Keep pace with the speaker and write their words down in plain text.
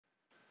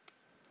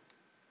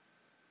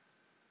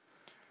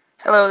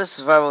Hello, this is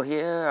Survival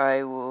here.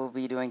 I will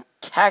be doing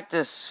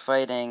cactus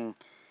fighting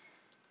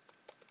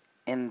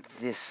in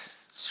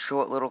this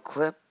short little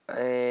clip.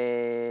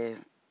 A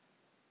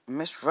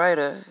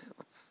MissWriter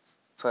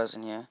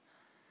person here.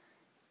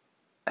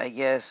 I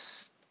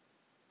guess.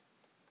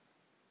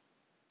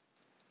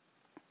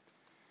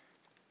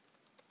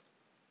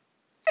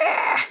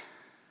 I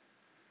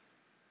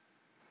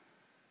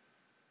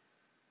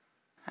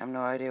have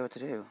no idea what to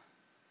do.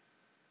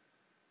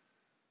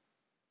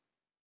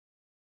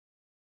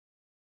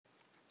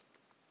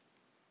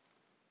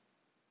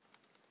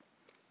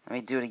 Let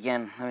me do it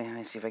again. Let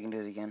me see if I can do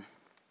it again.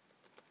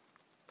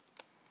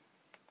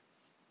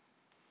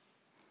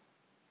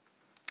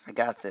 I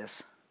got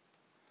this.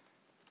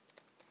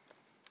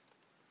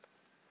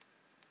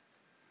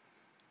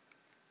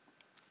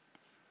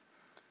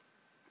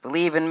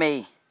 Believe in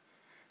me.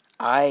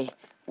 I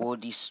will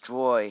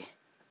destroy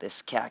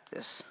this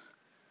cactus.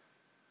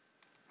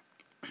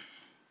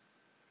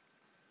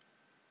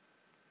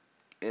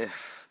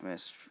 If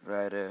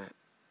MissWriter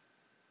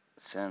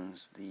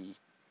sends the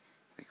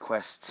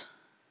request.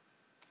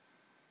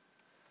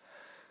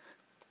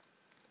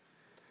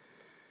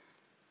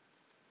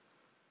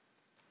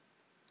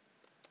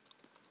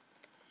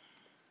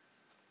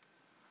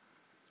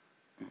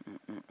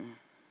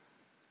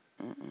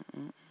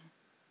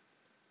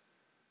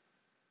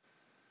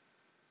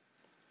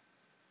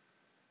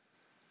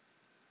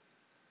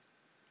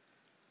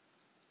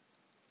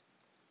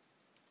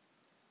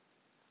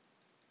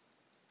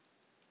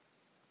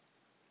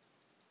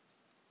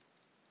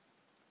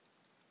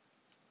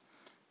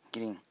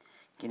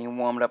 Getting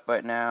warmed up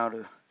right now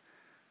to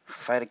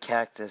fight a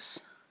cactus.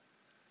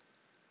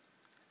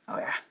 Oh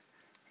yeah.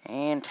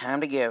 And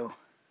time to go.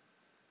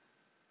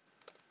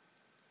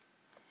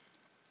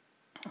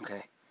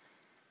 Okay.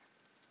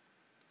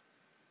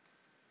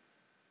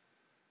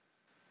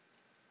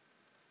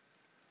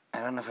 I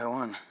don't know if I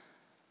won.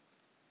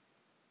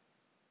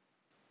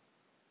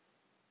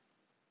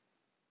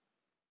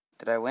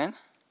 Did I win?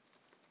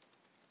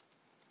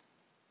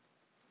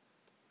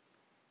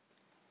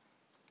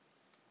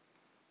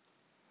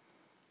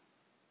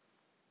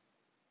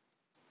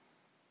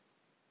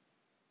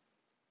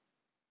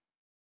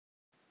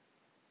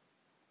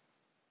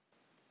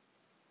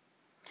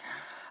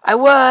 I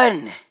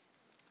won!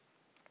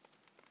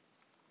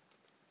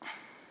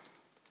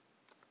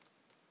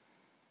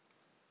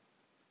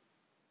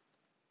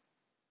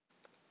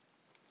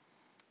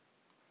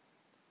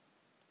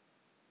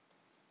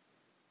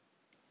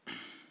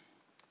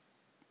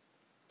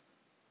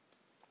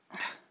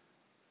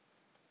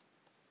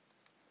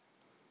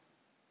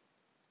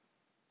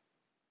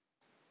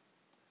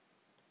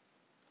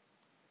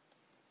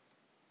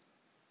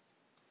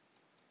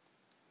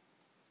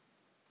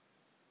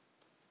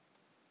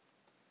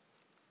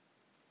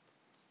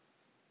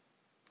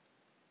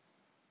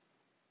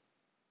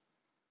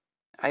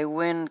 I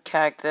win,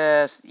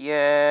 Cactus!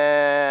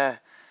 Yeah!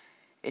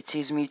 It's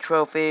his me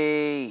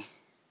trophy!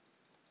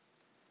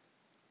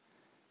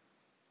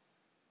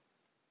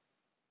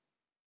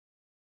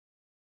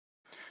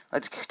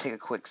 Let's take a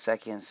quick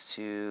second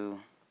to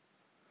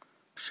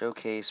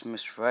showcase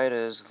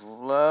MissWriter's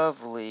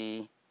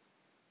lovely...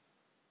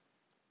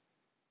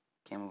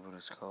 Can't remember what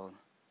it's called.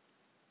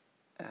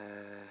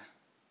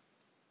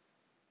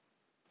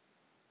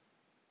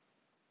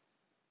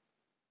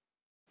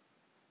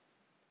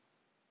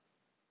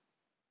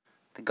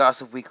 The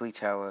Gossip Weekly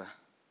Tower,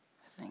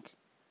 I think.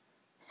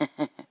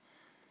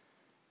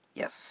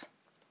 Yes.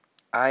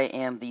 I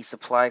am the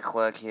supply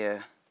clerk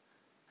here.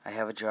 I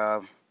have a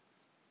job.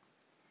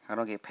 I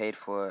don't get paid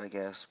for it, I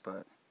guess,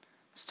 but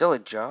still a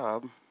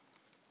job.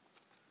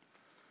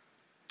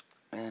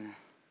 And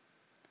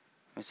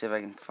let me see if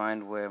I can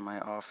find where my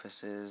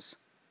office is.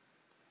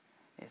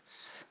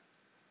 It's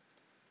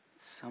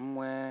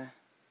somewhere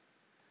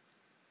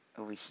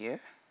over here?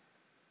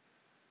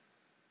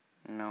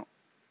 No.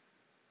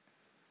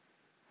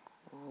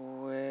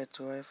 Where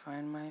do I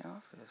find my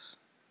office?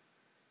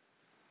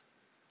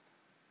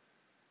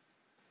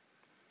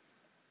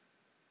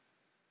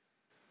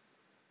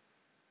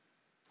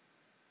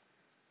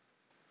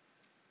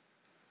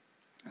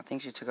 I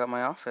think she took out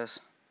my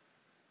office.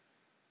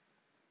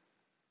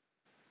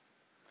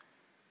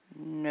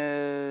 No.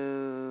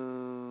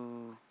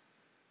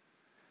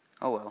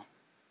 Oh well.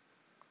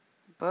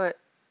 But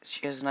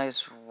she has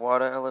nice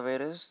water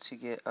elevators to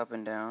get up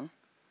and down.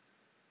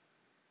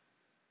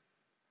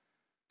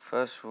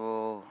 First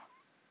rule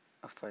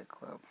of Fight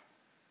Club.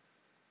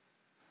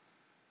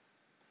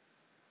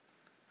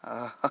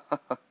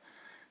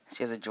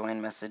 She has a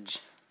join message.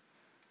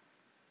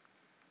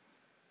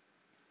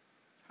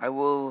 I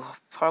will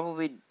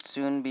probably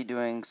soon be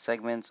doing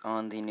segments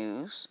on the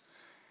news.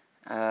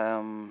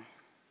 The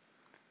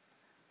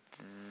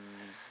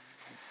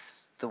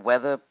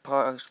weather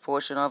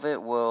portion of it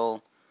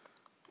will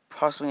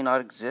possibly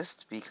not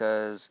exist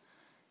because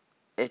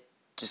it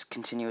just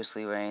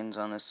continuously rains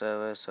on the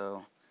server,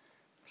 so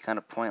it's kind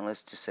of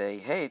pointless to say,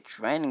 hey, it's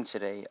raining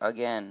today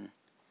again.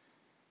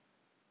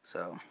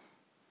 So,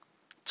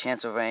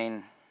 chance of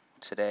rain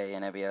today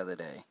and every other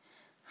day.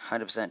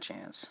 100%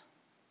 chance.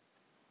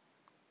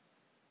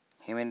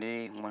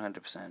 Humidity,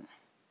 100%.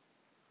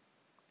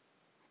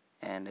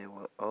 And it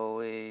will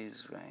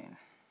always rain.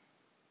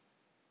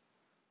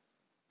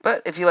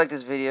 But if you like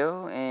this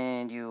video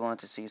and you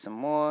want to see some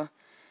more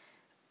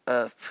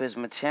of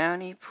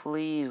Prismatarity,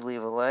 please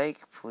leave a like,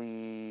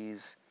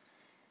 please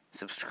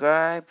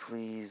subscribe,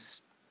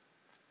 please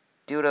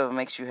do whatever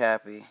makes you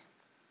happy.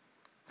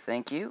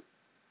 Thank you.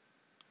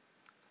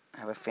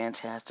 Have a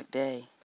fantastic day.